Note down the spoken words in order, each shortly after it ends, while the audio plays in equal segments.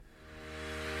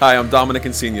Hi, I'm Dominic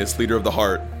Insenius, leader of The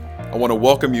Heart. I want to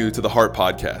welcome you to The Heart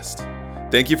Podcast.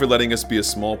 Thank you for letting us be a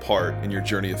small part in your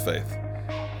journey of faith.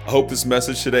 I hope this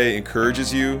message today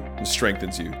encourages you and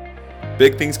strengthens you.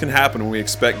 Big things can happen when we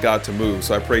expect God to move,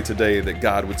 so I pray today that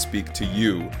God would speak to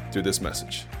you through this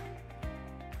message.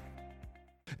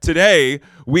 Today,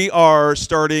 we are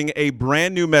starting a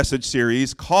brand new message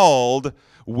series called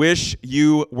Wish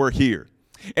You Were Here.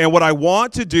 And what I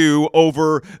want to do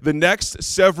over the next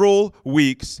several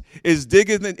weeks is dig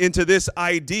into this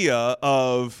idea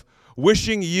of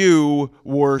wishing you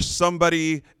were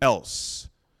somebody else,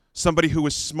 somebody who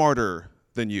was smarter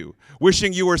than you,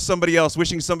 wishing you were somebody else,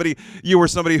 wishing you were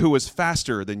somebody who was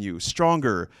faster than you,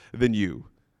 stronger than you.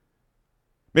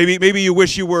 Maybe you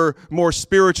wish you were more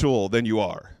spiritual than you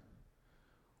are.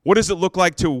 What does it look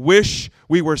like to wish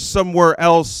we were somewhere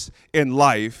else in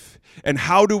life? And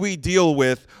how do we deal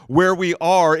with where we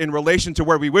are in relation to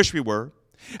where we wish we were?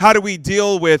 How do we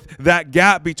deal with that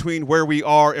gap between where we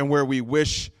are and where we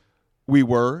wish we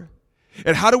were?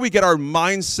 And how do we get our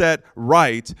mindset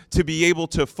right to be able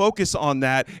to focus on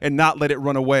that and not let it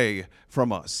run away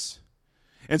from us?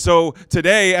 And so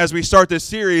today, as we start this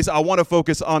series, I want to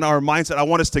focus on our mindset. I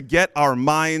want us to get our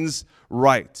minds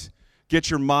right. Get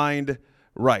your mind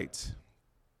right.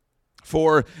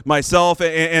 For myself,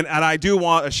 and I do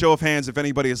want a show of hands if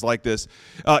anybody is like this.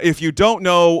 If you don't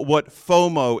know what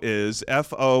FOMO is,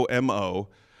 F-O-M-O,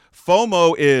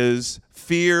 FOMO is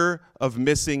fear of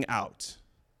missing out.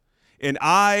 And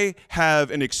I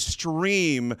have an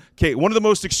extreme case, one of the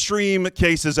most extreme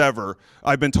cases ever,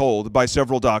 I've been told by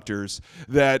several doctors,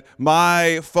 that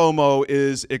my FOMO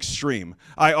is extreme.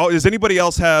 Does anybody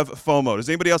else have FOMO? Does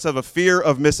anybody else have a fear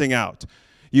of missing out?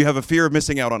 You have a fear of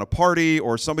missing out on a party,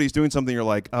 or somebody's doing something, you're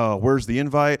like, oh, where's the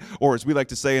invite? Or as we like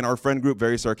to say in our friend group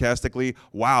very sarcastically,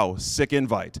 wow, sick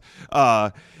invite.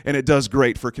 And it does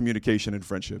great for communication and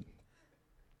friendship.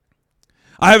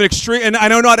 I have an extreme, and I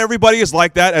know not everybody is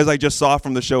like that, as I just saw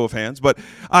from the show of hands, but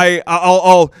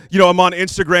I'll I'm on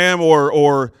Instagram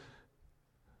or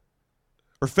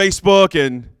Facebook,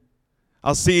 and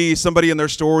I'll see somebody in their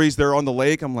stories, they're on the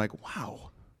lake. I'm like,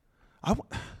 wow, I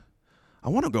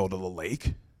want to go to the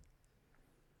lake.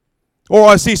 Or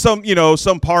I see some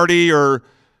party or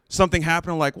something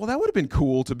happen. I'm like, well, that would have been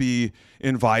cool to be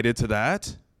invited to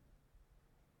that.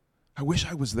 I wish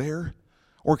I was there.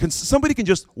 Or somebody can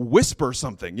just whisper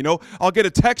something. I'll get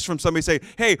a text from somebody say,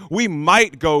 hey, we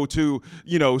might go to,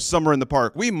 Summer in the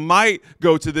Park. We might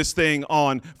go to this thing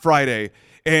on Friday.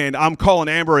 And I'm calling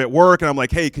Amber at work, and I'm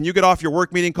like, hey, can you get off your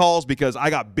work meeting calls? Because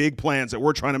I got big plans that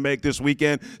we're trying to make this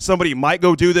weekend. Somebody might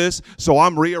go do this, so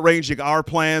I'm rearranging our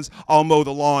plans. I'll mow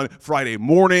the lawn Friday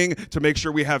morning to make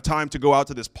sure we have time to go out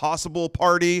to this possible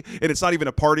party. And it's not even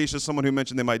a party, it's just someone who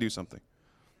mentioned they might do something.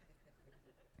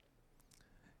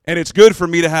 And it's good for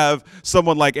me to have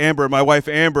someone like Amber, my wife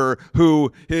Amber,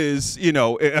 who is,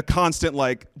 a constant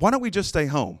like, why don't we just stay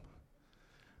home?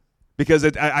 Because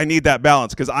I need that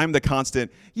balance, because I'm the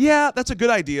constant, yeah, that's a good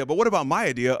idea, but what about my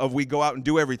idea of we go out and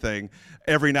do everything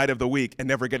every night of the week and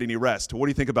never get any rest? What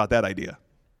do you think about that idea?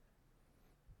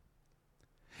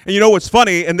 And you know what's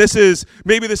funny, and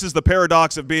maybe this is the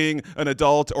paradox of being an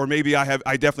adult, or maybe I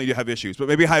definitely do have issues, but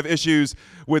maybe I have issues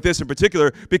with this in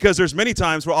particular, because there's many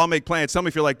times where I'll make plans. Tell me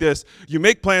if you're like this. You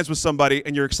make plans with somebody,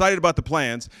 and you're excited about the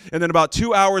plans, and then about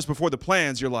 2 hours before the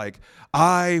plans, you're like,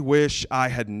 I wish I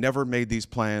had never made these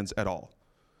plans at all.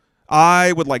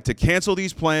 I would like to cancel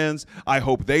these plans. I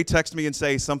hope they text me and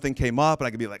say something came up, and I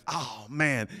can be like, oh,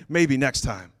 man, maybe next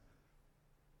time.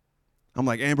 I'm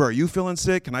like, Amber, are you feeling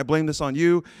sick? Can I blame this on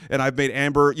you? And I've made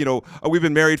Amber, we've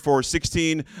been married for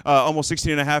almost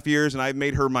 16 and a half years, and I've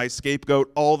made her my scapegoat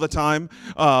all the time.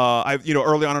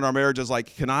 Early on in our marriage, I was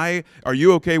like, are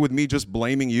you okay with me just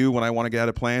blaming you when I want to get out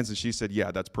of plans? And she said,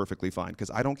 yeah, that's perfectly fine, because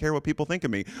I don't care what people think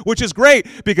of me, which is great,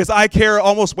 because I care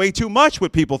almost way too much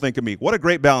what people think of me. What a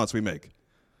great balance we make.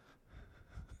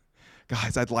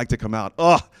 Guys, I'd like to come out.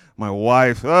 Oh, my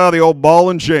wife, the old ball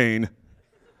and chain.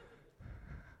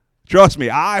 Trust me,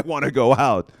 I want to go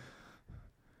out.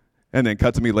 And then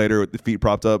cut to me later with the feet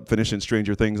propped up, finishing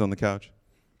Stranger Things on the couch.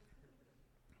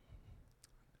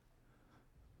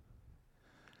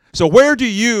 So where do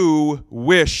you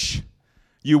wish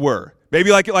you were?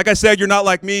 Maybe like I said, you're not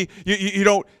like me. You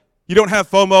don't have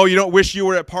FOMO. You don't wish you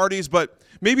were at parties, but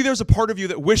maybe there's a part of you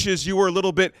that wishes you were a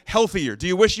little bit healthier. Do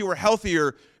you wish you were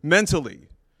healthier mentally?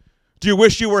 Do you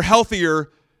wish you were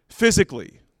healthier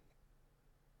physically?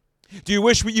 Do you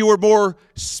wish you were more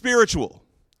spiritual?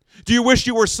 Do you wish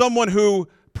you were someone who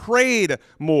prayed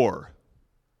more?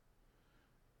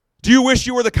 Do you wish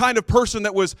you were the kind of person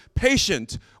that was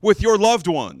patient with your loved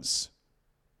ones?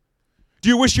 Do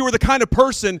you wish you were the kind of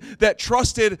person that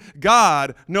trusted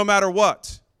God no matter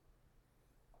what?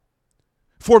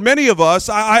 For many of us,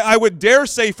 I would dare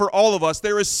say for all of us,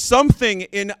 there is something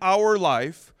in our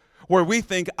life where we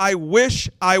think, I wish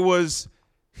I was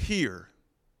here.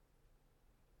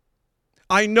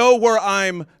 I know where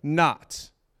I'm not.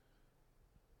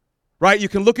 Right? You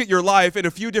can look at your life in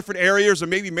a few different areas, or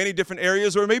maybe many different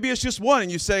areas, or maybe it's just one,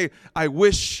 and you say, I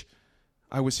wish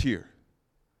I was here.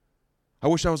 I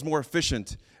wish I was more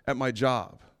efficient at my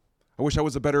job. I wish I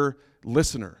was a better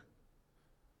listener.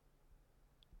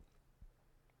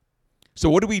 So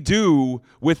what do we do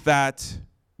with that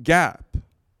gap?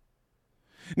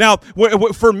 Now,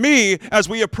 for me, as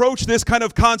we approach this kind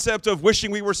of concept of wishing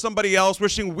we were somebody else,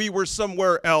 wishing we were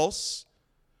somewhere else,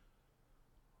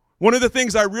 one of the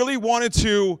things I really wanted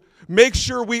to make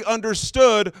sure we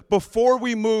understood before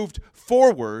we moved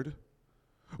forward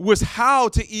was how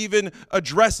to even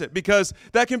address it, because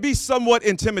that can be somewhat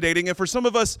intimidating and for some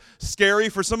of us scary,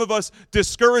 for some of us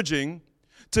discouraging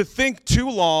to think too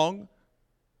long,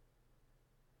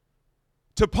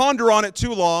 to ponder on it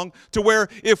too long, to where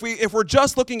if we're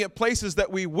just looking at places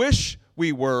that we wish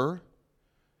we were,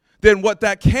 then what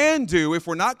that can do, if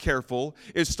we're not careful,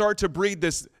 is start to breed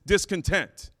this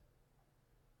discontent.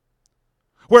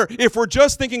 Where if we're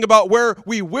just thinking about where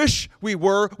we wish we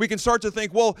were, we can start to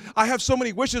think, well, I have so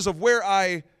many wishes of where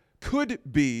I could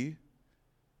be.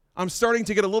 I'm starting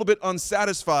to get a little bit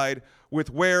unsatisfied with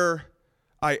where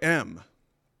I am.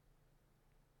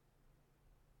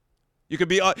 You could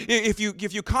be if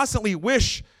you constantly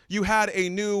wish you had a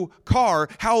new car,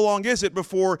 how long is it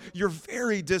before you're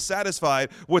very dissatisfied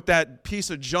with that piece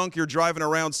of junk you're driving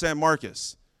around San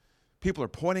Marcos? People are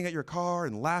pointing at your car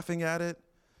and laughing at it.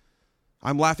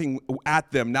 I'm laughing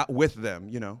at them, not with them,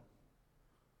 you know.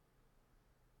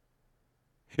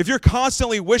 If you're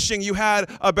constantly wishing you had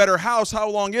a better house, how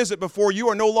long is it before you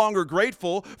are no longer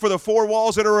grateful for the four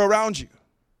walls that are around you?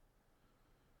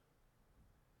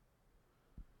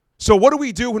 So what do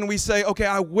we do when we say, okay,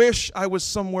 I wish I was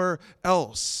somewhere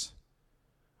else?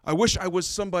 I wish I was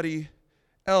somebody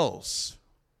else.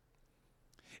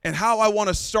 And how I want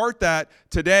to start that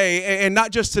today, and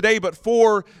not just today, but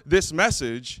for this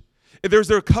message, there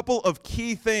are a couple of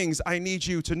key things I need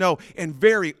you to know. And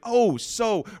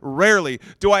so rarely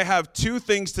do I have two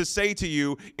things to say to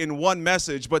you in one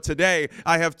message, but today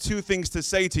I have two things to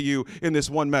say to you in this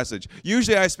one message.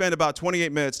 Usually I spend about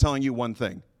 28 minutes telling you one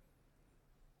thing.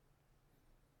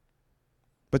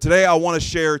 But today I want to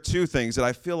share two things that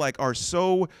I feel like are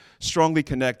so strongly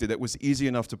connected that it was easy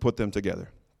enough to put them together.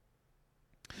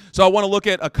 So I want to look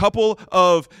at a couple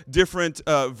of different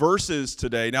verses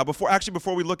today. Now,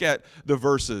 before we look at the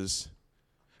verses,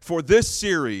 for this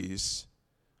series,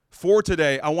 for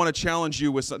today, I want to challenge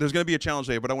you with, there's going to be a challenge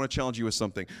today, but I want to challenge you with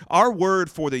something. Our word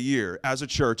for the year as a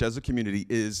church, as a community,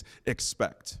 is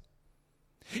expect.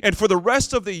 And for the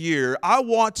rest of the year, I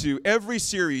want to, every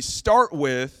series, start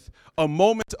with a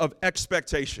moment of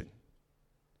expectation.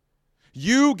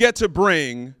 You get to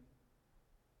bring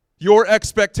your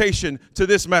expectation to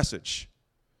this message,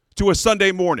 to a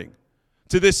Sunday morning,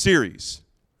 to this series.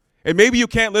 And maybe you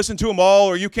can't listen to them all,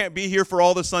 or you can't be here for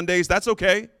all the Sundays. That's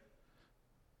okay.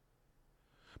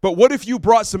 But what if you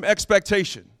brought some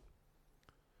expectation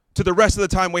to the rest of the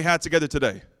time we had together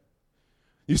today?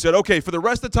 You said, okay, for the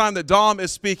rest of the time that Dom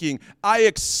is speaking, I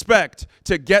expect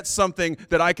to get something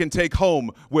that I can take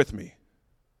home with me.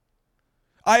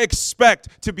 I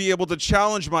expect to be able to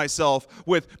challenge myself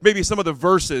with maybe some of the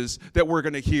verses that we're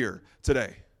going to hear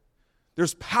today.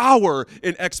 There's power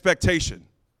in expectation.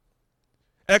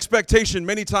 Expectation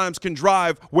many times can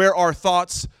drive where our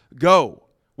thoughts go,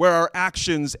 where our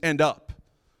actions end up.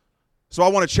 So I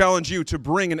want to challenge you to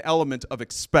bring an element of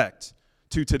expect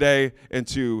to today and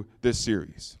to this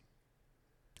series.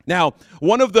 Now,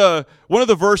 one of the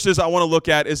verses I want to look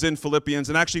at is in Philippians,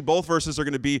 and actually both verses are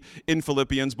going to be in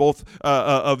Philippians, both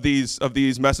of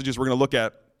these messages we're going to look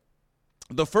at.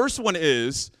 The first one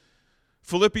is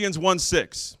Philippians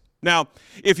 1:6. Now,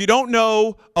 if you don't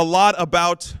know a lot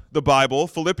about the Bible,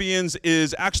 Philippians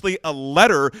is actually a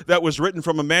letter that was written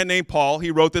from a man named Paul.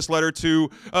 He wrote this letter to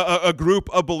a group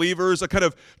of believers, a kind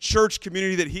of church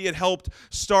community that he had helped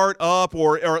start up,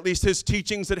 or at least his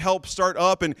teachings had helped start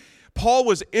up. And Paul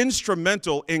was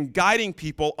instrumental in guiding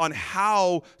people on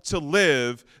how to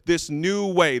live this new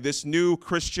way, this new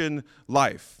Christian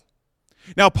life.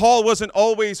 Now, Paul wasn't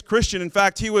always Christian. In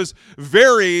fact, he was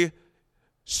very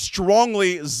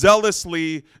strongly,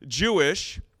 zealously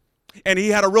Jewish, and he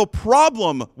had a real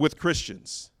problem with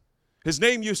Christians. His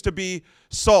name used to be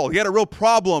Saul. He had a real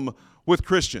problem with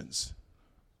Christians.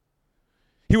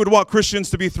 He would want Christians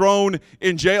to be thrown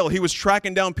in jail. He was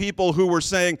tracking down people who were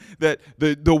saying that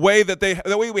the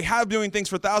way we have doing things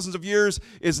for thousands of years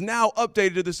is now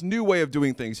updated to this new way of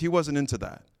doing things. He wasn't into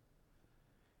that.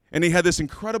 And he had this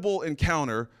incredible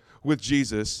encounter with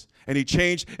Jesus, and he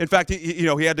changed. In fact, he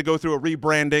had to go through a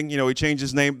rebranding. He changed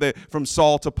his name from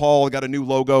Saul to Paul, got a new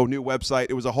logo, new website.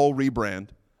 It was a whole rebrand.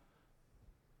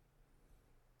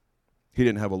 He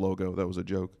didn't have a logo. That was a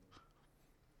joke.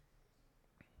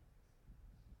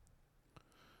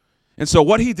 And so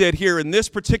what he did here in this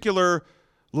particular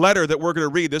letter that we're going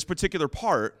to read, this particular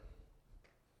part,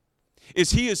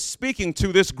 is he is speaking to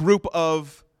this group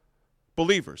of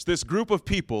believers, this group of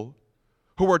people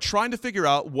who are trying to figure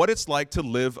out what it's like to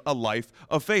live a life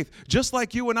of faith, just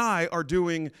like you and I are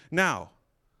doing now.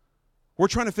 We're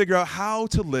trying to figure out how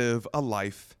to live a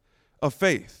life of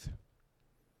faith.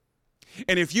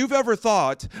 And if you've ever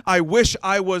thought, I wish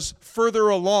I was further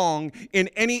along in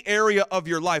any area of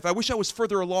your life, I wish I was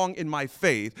further along in my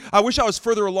faith, I wish I was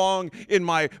further along in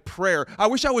my prayer, I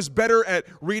wish I was better at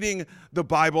reading the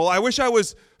Bible, I wish I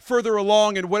was further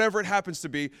along in whatever it happens to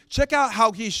be, check out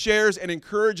how he shares and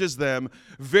encourages them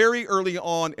very early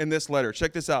on in this letter.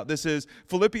 Check this out. This is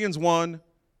Philippians 1.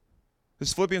 This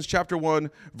is Philippians chapter 1,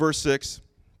 verse 6.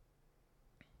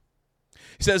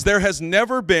 He says, there has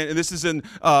never been, and this is in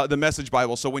the Message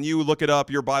Bible, so when you look it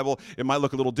up, your Bible, it might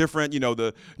look a little different.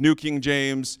 The New King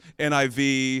James,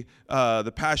 NIV,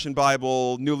 the Passion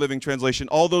Bible, New Living Translation,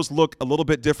 all those look a little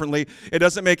bit differently. It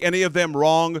doesn't make any of them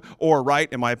wrong or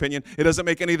right, in my opinion. It doesn't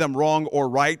make any of them wrong or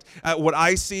right. What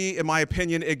I see, in my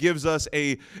opinion, it gives us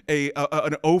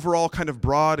an overall kind of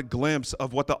broad glimpse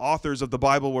of what the authors of the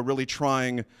Bible were really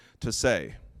trying to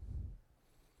say.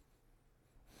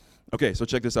 Okay, so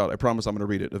check this out. I promise I'm going to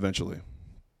read it eventually.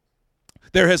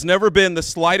 There has never been the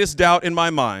slightest doubt in my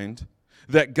mind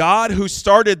that God, who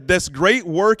started this great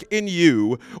work in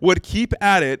you, would keep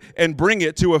at it and bring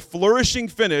it to a flourishing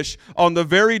finish on the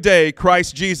very day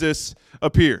Christ Jesus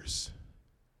appears.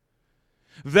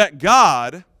 That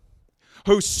God,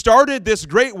 who started this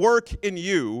great work in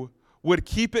you, would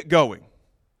keep it going.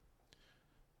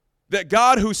 That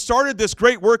God, who started this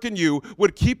great work in you,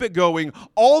 would keep it going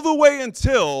all the way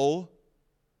until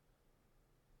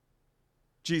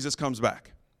Jesus comes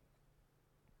back.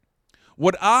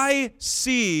 What I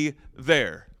see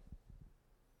there,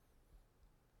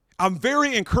 I'm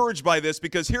very encouraged by this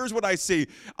because here's what I see.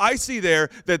 I see there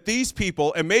that these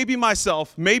people, and maybe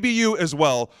myself, maybe you as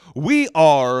well, we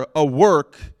are a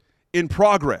work in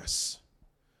progress.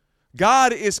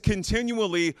 God is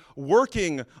continually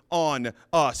working on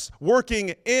us,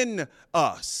 working in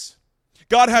us.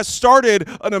 God has started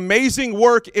an amazing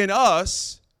work in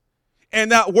us,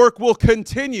 and that work will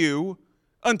continue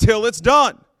until it's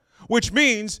done, which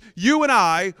means you and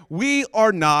I, we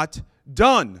are not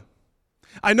done.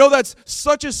 I know that's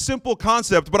such a simple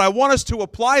concept, but I want us to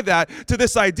apply that to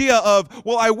this idea of,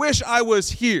 well, I wish I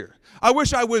was here. I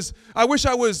wish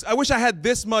I had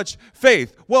this much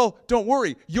faith. Well, don't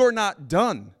worry, you're not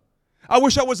done. I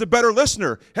wish I was a better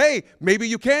listener. Hey, maybe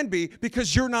you can be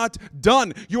because you're not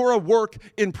done. You're a work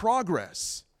in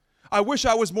progress. I wish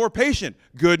I was more patient.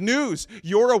 Good news.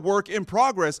 You're a work in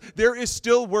progress. There is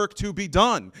still work to be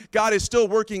done. God is still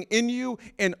working in you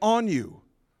and on you.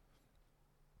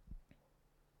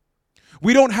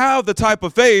 We don't have the type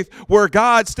of faith where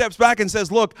God steps back and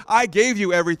says, look, I gave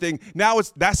you everything. Now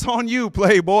that's on you,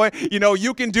 playboy.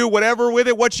 You can do whatever with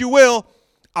it, what you will.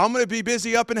 I'm going to be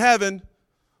busy up in heaven.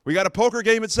 We got a poker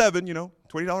game at 7,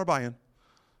 $20 buy-in.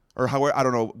 Or however, I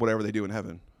don't know, whatever they do in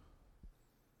heaven.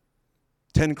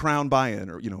 10 crown buy-in,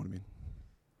 or you know what I mean.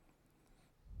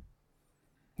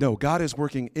 No, God is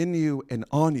working in you and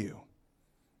on you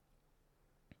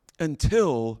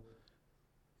until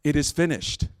it is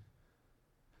finished.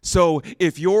 So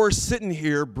if you're sitting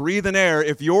here breathing air,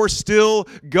 if you're still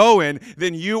going,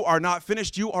 then you are not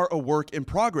finished. You are a work in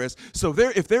progress. So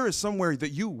if there is somewhere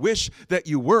that you wish that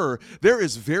you were, there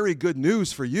is very good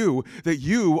news for you that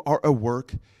you are a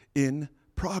work in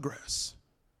progress.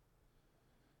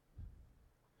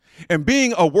 And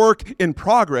being a work in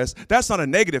progress, that's not a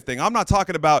negative thing. I'm not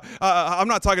talking about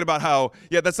how,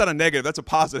 that's not a negative. That's a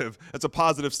positive. That's a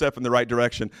positive step in the right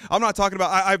direction. I'm not talking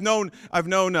about, I've known,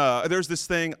 there's this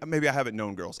thing, maybe I haven't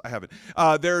known girls. I haven't.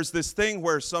 There's this thing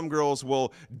where some girls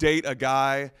will date a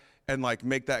guy and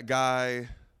make that guy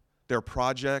their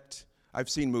project. I've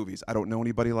seen movies. I don't know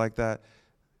anybody like that.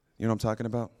 You know what I'm talking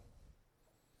about?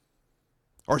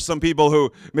 Or some people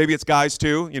who, maybe it's guys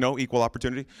too, equal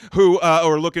opportunity, who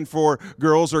are looking for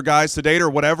girls or guys to date or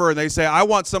whatever, and they say, I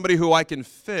want somebody who I can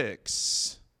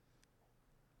fix.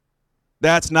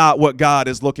 That's not what God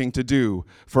is looking to do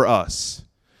for us.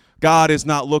 God is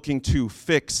not looking to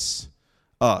fix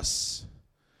us.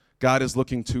 God is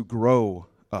looking to grow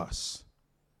us.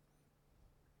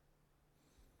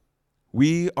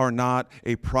 We are not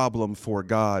a problem for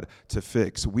God to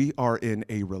fix. We are in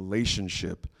a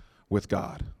relationship with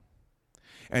God.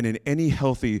 And in any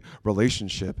healthy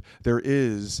relationship, there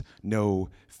is no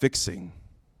fixing.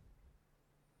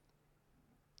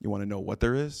 You want to know what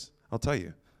there is? I'll tell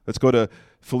you. Let's go to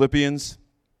Philippians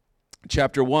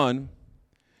chapter 1,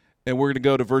 and we're going to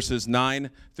go to verses 9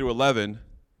 through 11.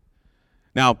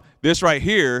 Now, this right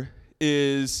here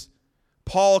is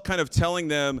Paul kind of telling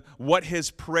them what his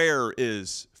prayer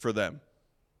is for them.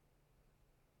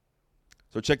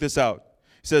 So check this out.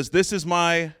 He says, "This is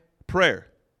my prayer,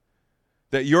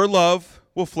 that your love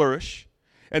will flourish,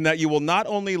 and that you will not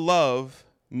only love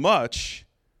much,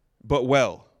 but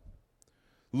well.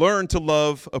 Learn to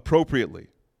love appropriately.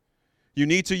 You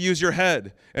need to use your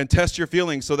head and test your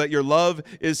feelings so that your love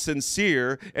is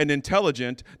sincere and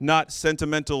intelligent, not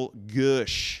sentimental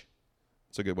gush."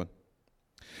 That's a good one.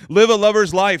 "Live a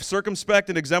lover's life, circumspect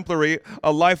and exemplary,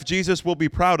 a life Jesus will be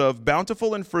proud of,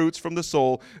 bountiful in fruits from the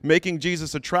soul, making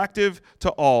Jesus attractive to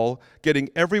all, getting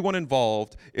everyone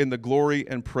involved in the glory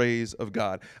and praise of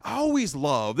God." I always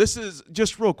love, this is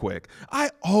just real quick,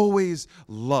 I always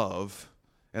love,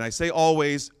 and I say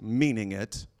always meaning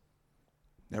it,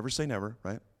 never say never,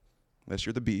 right? Unless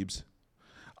you're the Beebs.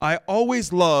 I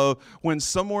always love when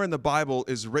somewhere in the Bible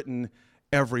is written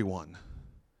everyone.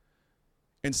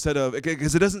 Instead of,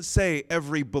 because it doesn't say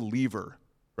every believer,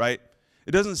 right?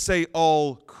 It doesn't say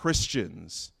all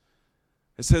Christians.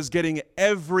 It says getting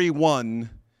everyone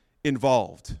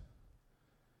involved.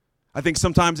 I think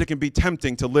sometimes it can be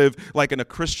tempting to live like in a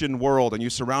Christian world and you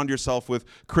surround yourself with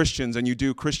Christians and you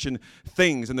do Christian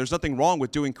things. And there's nothing wrong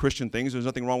with doing Christian things. There's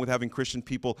nothing wrong with having Christian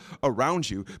people around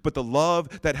you. But the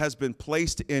love that has been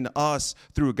placed in us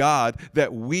through God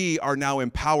that we are now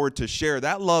empowered to share,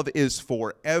 that love is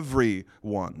for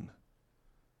everyone.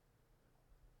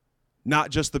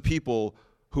 Not just the people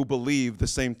who believe the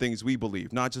same things we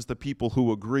believe. Not just the people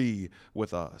who agree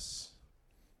with us.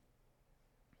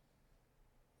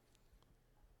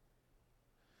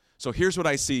 So here's what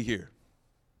I see here.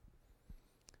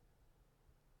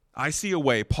 I see a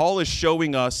way. Paul is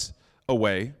showing us a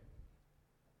way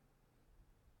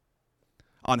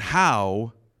on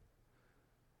how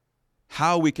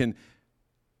we can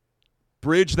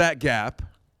bridge that gap,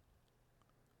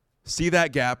 see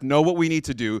that gap, know what we need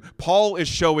to do. Paul is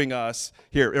showing us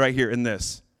here, right here in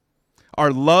this.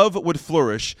 Our love would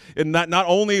flourish in that not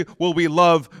only will we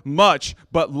love much,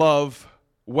 but love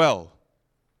well.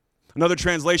 Another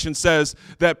translation says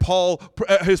that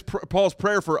Paul's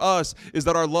prayer for us is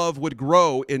that our love would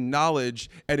grow in knowledge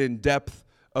and in depth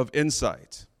of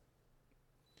insight.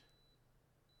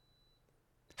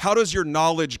 How does your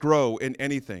knowledge grow in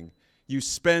anything? You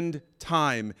spend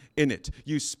time in it.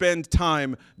 You spend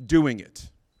time doing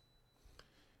it.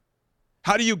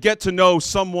 How do you get to know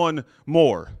someone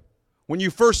more? When you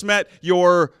first met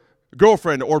your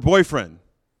girlfriend or boyfriend,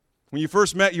 when you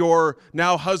first met your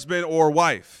now husband or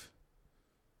wife,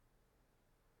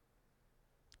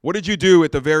 what did you do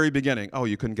at the very beginning? Oh,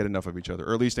 you couldn't get enough of each other,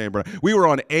 or at least Amber. We were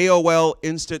on AOL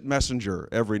Instant Messenger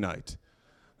every night.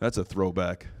 That's a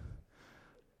throwback.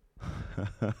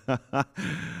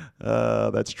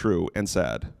 That's true and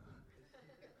sad.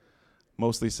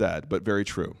 Mostly sad, but very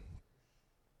true.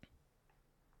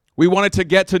 We wanted to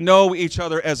get to know each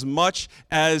other as much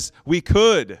as we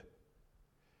could.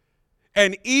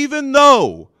 And even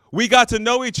though we got to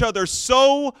know each other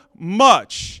so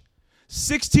much,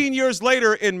 16 years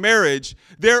later in marriage,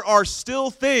 there are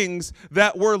still things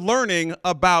that we're learning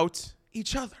about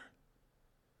each other.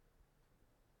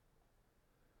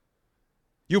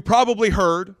 You probably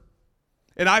heard,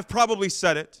 and I've probably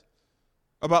said it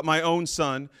about my own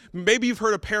son. Maybe you've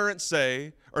heard a parent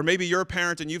say, or maybe you're a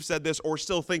parent and you've said this or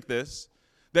still think this,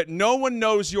 that no one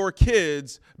knows your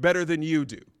kids better than you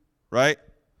do, right?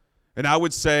 And I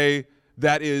would say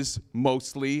that is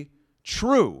mostly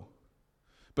true.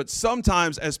 But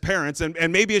sometimes as parents, and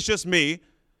maybe it's just me,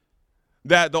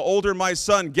 that the older my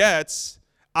son gets,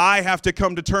 I have to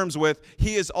come to terms with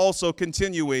he is also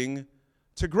continuing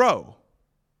to grow.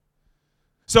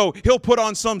 So he'll put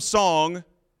on some song,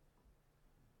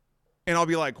 and I'll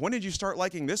be like, when did you start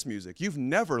liking this music? You've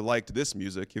never liked this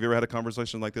music. Have you ever had a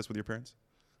conversation like this with your parents?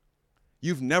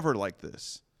 You've never liked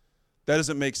this. That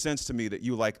doesn't make sense to me that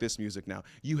you like this music now.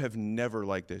 You have never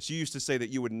liked this. You used to say that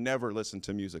you would never listen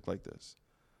to music like this.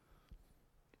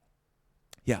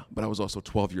 Yeah, but I was also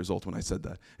 12 years old when I said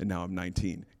that, and now I'm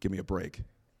 19. Give me a break.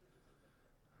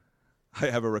 I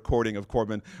have a recording of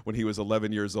Corbin when he was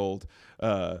 11 years old,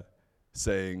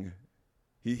 saying,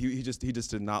 he just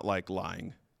did not like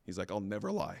lying. He's like, I'll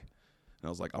never lie. And I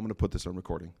was like, I'm going to put this on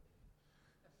recording.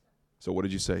 So what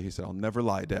did you say? He said, I'll never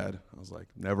lie, Dad. I was like,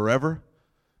 never ever?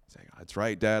 Saying, that's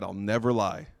right, Dad, I'll never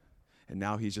lie. And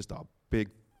now he's just a big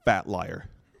fat liar.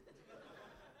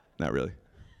 Not really.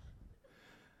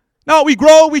 No, we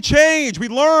grow, we change, we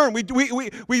learn.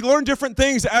 We learn different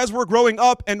things as we're growing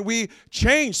up, and we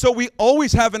change. So we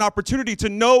always have an opportunity to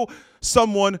know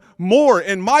someone more.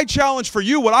 And my challenge for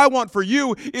you, what I want for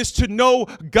you, is to know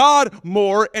God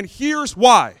more, and here's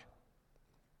why.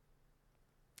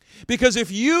 Because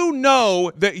if you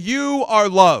know that you are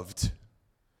loved,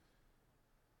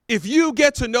 if you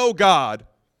get to know God,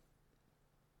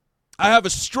 I have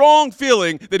a strong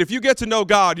feeling that if you get to know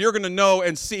God, you're going to know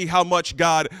and see how much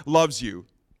God loves you.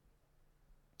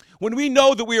 When we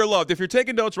know that we are loved, if you're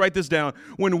taking notes, write this down.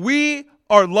 When we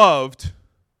are loved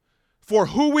for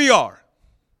who we are,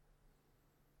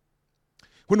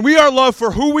 when we are loved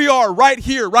for who we are right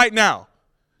here, right now,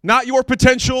 not your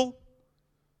potential,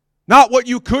 not what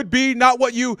you could be, not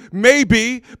what you may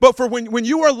be, but for when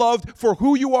you are loved for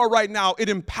who you are right now, it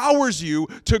empowers you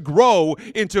to grow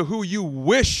into who you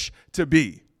wish to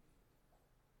be.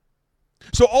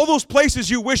 So all those places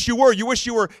you wish you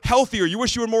were healthier, you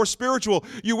wish you were more spiritual,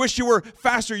 you wish you were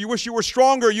faster, you wish you were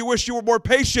stronger, you wish you were more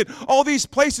patient, all these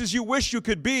places you wish you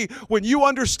could be, when you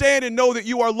understand and know that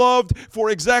you are loved for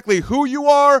exactly who you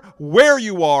are, where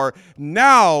you are,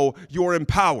 now you're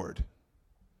empowered.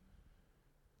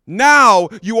 Now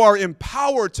you are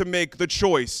empowered to make the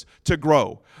choice to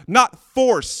grow, not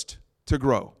forced to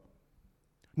grow,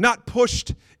 not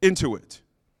pushed into it.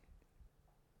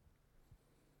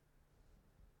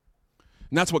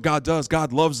 And that's what God does.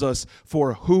 God loves us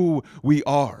for who we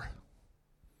are.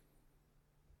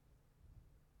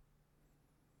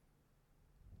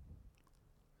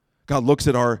 God looks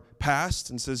at our past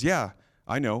and says, yeah,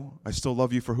 I know, I still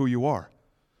love you for who you are.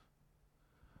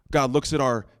 God looks at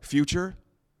our future,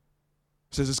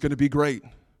 says it's going to be great.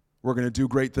 We're going to do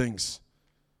great things.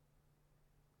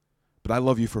 But I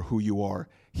love you for who you are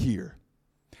here.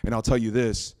 And I'll tell you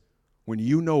this, when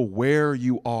you know where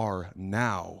you are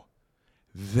now,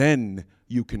 then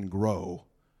you can grow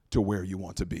to where you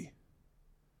want to be.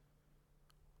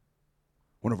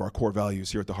 One of our core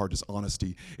values here at the Heart is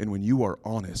honesty. And when you are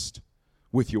honest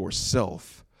with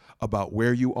yourself about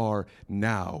where you are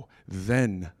now,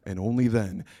 then and only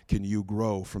then can you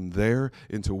grow from there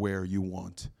into where you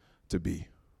want to be.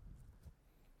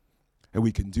 And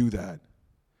we can do that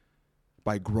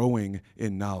by growing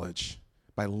in knowledge,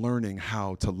 by learning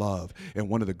how to love. And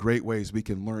one of the great ways we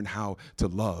can learn how to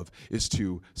love is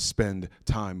to spend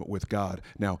time with God.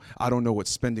 Now, I don't know what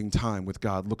spending time with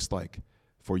God looks like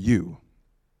for you.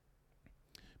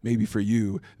 Maybe for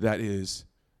you, that is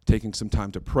taking some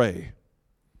time to pray.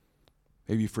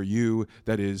 Maybe for you,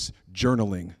 that is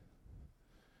journaling.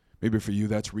 Maybe for you,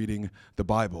 that's reading the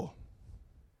Bible.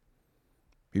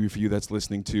 Maybe for you, that's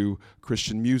listening to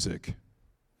Christian music.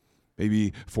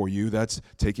 Maybe for you, that's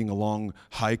taking a long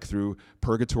hike through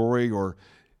purgatory or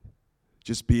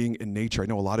just being in nature. I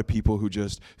know a lot of people who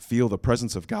just feel the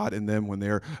presence of God in them when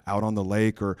they're out on the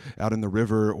lake or out in the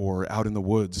river or out in the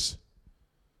woods.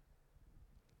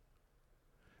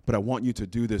 But I want you to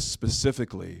do this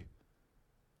specifically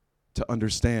to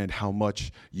understand how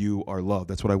much you are loved.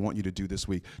 That's what I want you to do this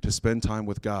week, to spend time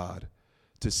with God,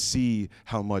 to see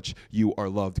how much you are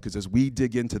loved. Because as we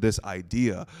dig into this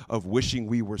idea of wishing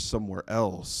we were somewhere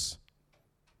else,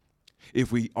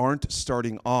 if we aren't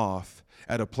starting off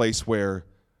at a place where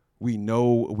we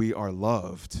know we are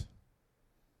loved,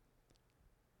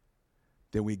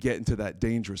 then we get into that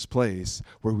dangerous place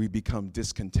where we become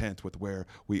discontent with where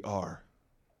we are.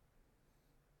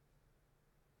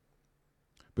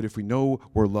 But if we know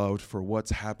we're loved for what's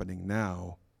happening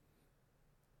now,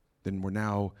 then we're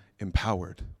now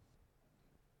empowered.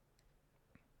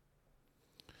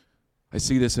 I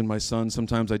see this in my son.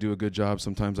 Sometimes I do a good job,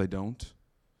 sometimes I don't.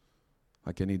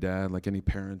 Like any dad, like any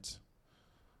parent.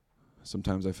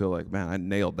 Sometimes I feel like, man, I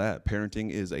nailed that.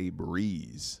 Parenting is a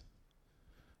breeze.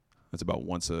 That's about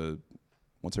once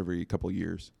every couple of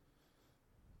years.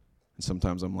 And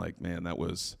sometimes I'm like, man, that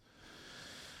was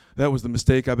the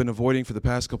mistake I've been avoiding for the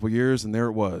past couple of years, and there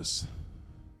it was.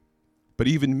 But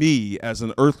even me as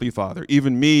an earthly father,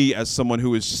 even me as someone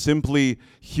who is simply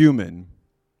human,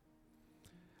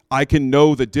 I can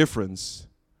know the difference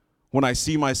when I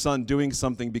see my son doing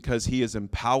something because he is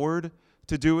empowered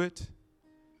to do it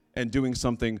and doing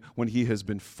something when he has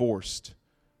been forced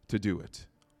to do it.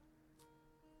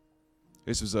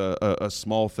 This is a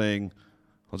small thing.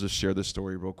 I'll just share this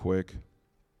story real quick.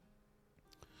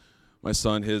 my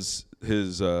son, his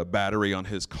battery on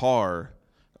his car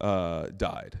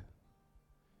died.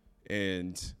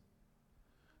 And,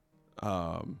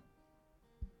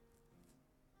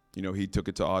 he took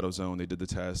it to AutoZone. They did the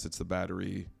test. It's the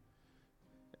battery.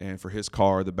 And for his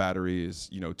car, the battery is,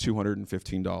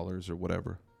 $215 or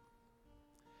whatever.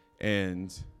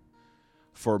 And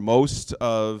for most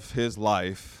of his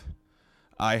life,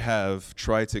 I have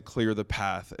tried to clear the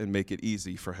path and make it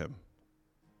easy for him.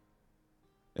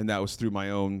 And that was through my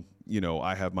own,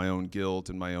 I have my own guilt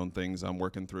and my own things I'm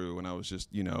working through. And I was just,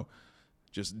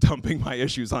 just dumping my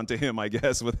issues onto him, I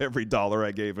guess, with every dollar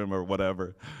I gave him or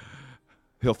whatever.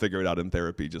 He'll figure it out in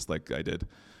therapy just like I did.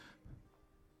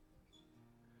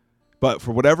 But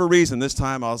for whatever reason, this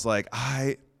time I was like,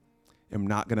 I am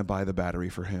not going to buy the battery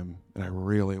for him. And I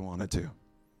really wanted to.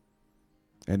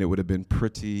 And it would have been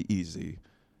pretty easy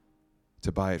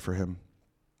to buy it for him.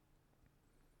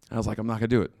 I was like, I'm not going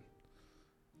to do it.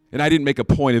 And I didn't make a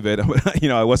point of it.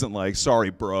 I wasn't like, sorry,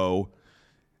 bro,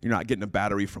 you're not getting a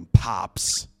battery from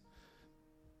Pops.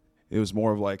 It was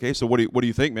more of like, hey, so what do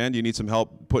you think, man? Do you need some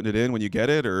help putting it in when you get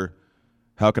it, or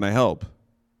how can I help?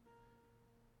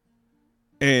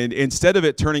 And instead of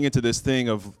it turning into this thing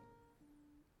of,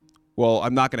 well,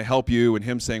 I'm not going to help you, and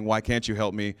him saying, why can't you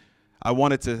help me? I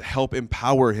wanted to help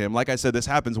empower him. Like I said, this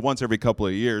happens once every couple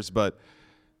of years, but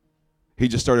he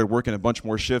just started working a bunch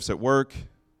more shifts at work,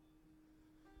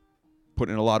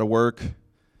 putting in a lot of work,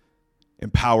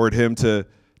 empowered him to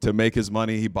make his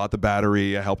money. He bought the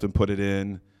battery. I helped him put it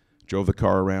in, drove the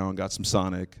car around, got some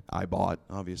Sonic. I bought,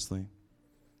 obviously.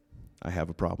 I have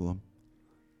a problem.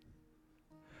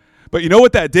 But you know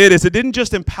what that did is it didn't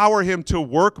just empower him to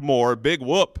work more, big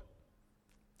whoop.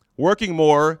 Working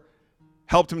more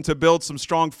helped him to build some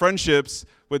strong friendships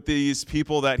with these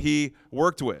people that he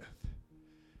worked with.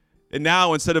 And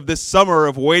now, instead of this summer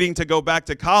of waiting to go back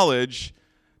to college,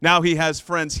 now he has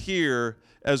friends here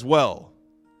as well.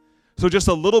 So just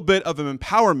a little bit of an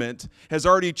empowerment has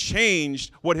already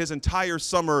changed what his entire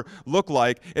summer looked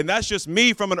like. And that's just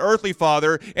me from an earthly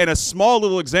father and a small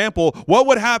little example. What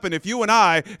would happen if you and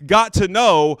I got to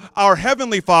know our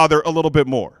heavenly Father a little bit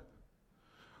more?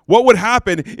 What would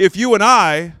happen if you and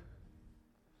I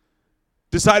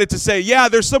decided to say, yeah,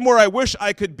 there's somewhere I wish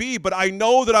I could be, but I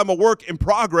know that I'm a work in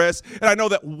progress, and I know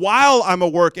that while I'm a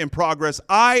work in progress,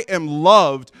 I am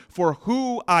loved for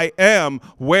who I am,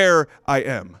 where I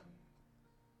am.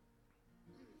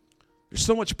 There's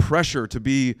so much pressure to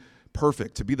be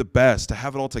perfect, to be the best, to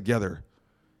have it all together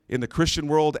in the Christian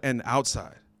world and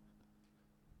outside.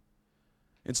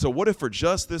 And so what if for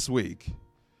just this week,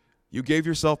 you gave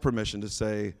yourself permission to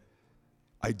say,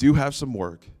 I do have some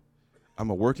work. I'm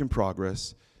a work in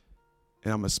progress,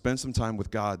 and I'm going to spend some time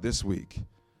with God this week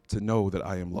to know that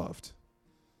I am loved.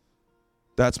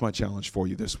 That's my challenge for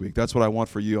you this week. That's what I want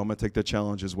for you. I'm going to take that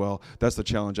challenge as well. That's the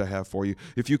challenge I have for you.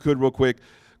 If you could, real quick,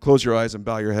 close your eyes and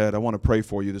bow your head. I want to pray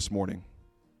for you this morning.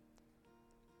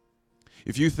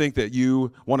 If you think that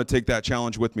you want to take that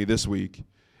challenge with me this week,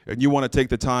 and you want to take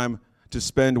the time to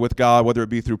spend with God, whether it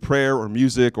be through prayer or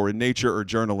music or in nature or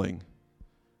journaling,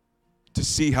 to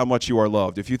see how much you are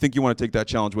loved. If you think you want to take that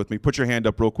challenge with me, put your hand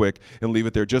up real quick and leave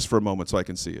it there just for a moment so I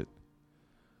can see it.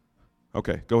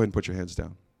 Okay, go ahead and put your hands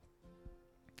down.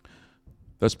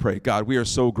 Let's pray. God, we are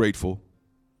so grateful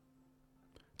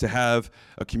to have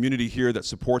a community here that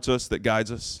supports us, that guides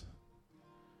us.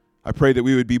 I pray that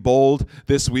we would be bold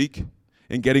this week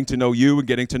in getting to know you and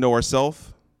getting to know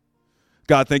ourselves.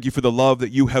 God, thank you for the love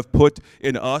that you have put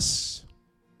in us.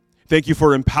 Thank you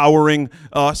for empowering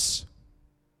us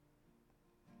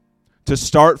to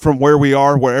start from where we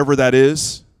are, wherever that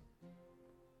is.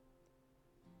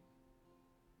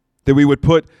 That we would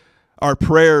put our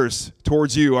prayers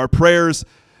towards you. Our prayers,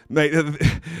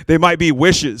 they might be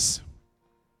wishes.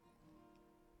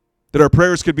 That our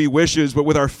prayers could be wishes, but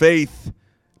with our faith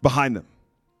behind them.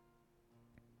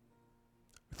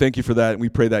 Thank you for that, and we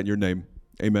pray that in your name.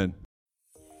 Amen.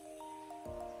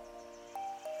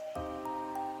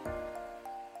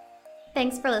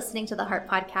 Thanks for listening to the Heart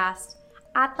Podcast.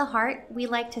 At the Heart, we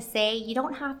like to say you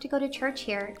don't have to go to church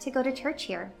here to go to church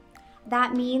here.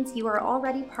 That means you are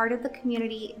already part of the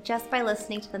community just by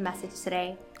listening to the message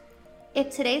today. If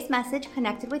today's message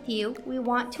connected with you, we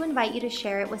want to invite you to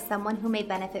share it with someone who may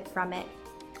benefit from it.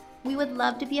 We would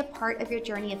love to be a part of your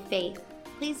journey of faith.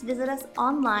 Please visit us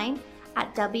online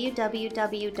at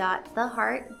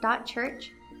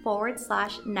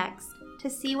www.theheart.church/next to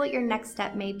see what your next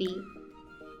step may be.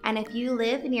 And if you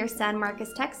live near San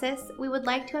Marcos, Texas, we would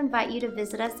like to invite you to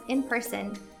visit us in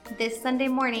person this Sunday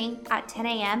morning at 10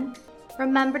 a.m.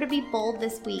 Remember to be bold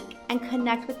this week and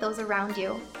connect with those around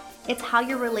you. It's how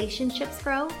your relationships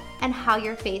grow and how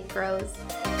your faith grows.